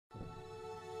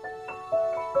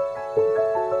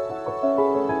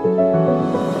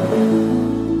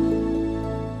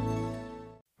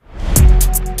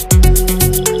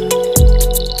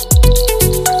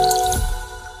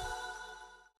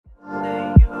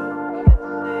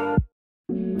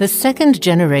The second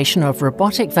generation of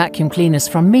robotic vacuum cleaners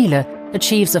from Miele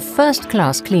achieves a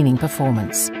first-class cleaning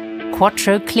performance.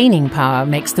 Quattro cleaning power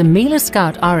makes the Miele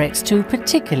Scout RX2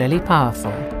 particularly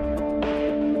powerful.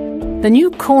 The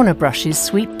new corner brushes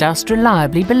sweep dust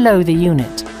reliably below the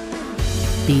unit.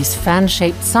 These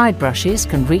fan-shaped side brushes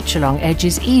can reach along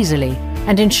edges easily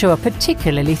and ensure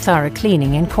particularly thorough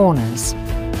cleaning in corners.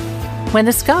 When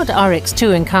the Scout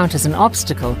RX2 encounters an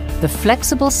obstacle, the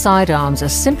flexible side arms are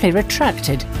simply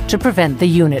retracted to prevent the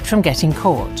unit from getting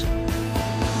caught.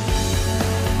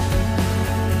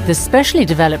 The specially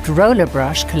developed roller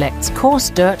brush collects coarse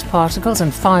dirt particles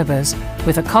and fibers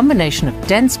with a combination of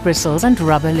dense bristles and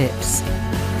rubber lips.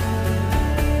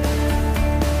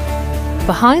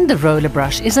 Behind the roller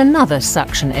brush is another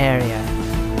suction area.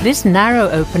 This narrow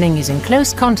opening is in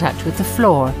close contact with the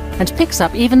floor and picks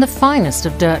up even the finest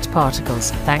of dirt particles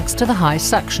thanks to the high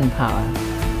suction power.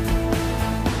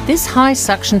 This high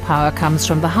suction power comes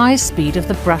from the high speed of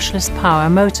the brushless power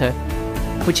motor,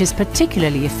 which is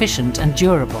particularly efficient and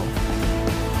durable.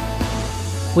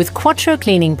 With Quattro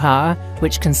cleaning power,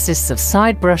 which consists of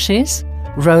side brushes,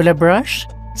 roller brush,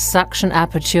 suction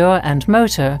aperture and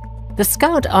motor, the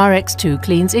Scout RX2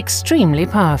 cleans extremely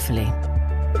powerfully.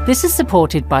 This is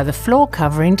supported by the floor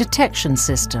covering detection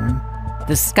system.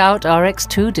 The Scout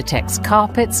RX2 detects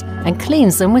carpets and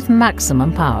cleans them with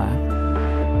maximum power.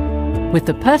 With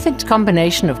the perfect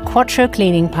combination of Quattro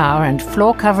cleaning power and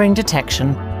floor covering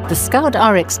detection, the Scout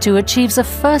RX2 achieves a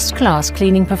first-class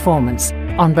cleaning performance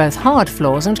on both hard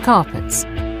floors and carpets.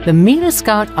 The Miele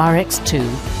Scout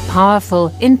RX2,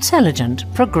 powerful,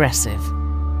 intelligent, progressive.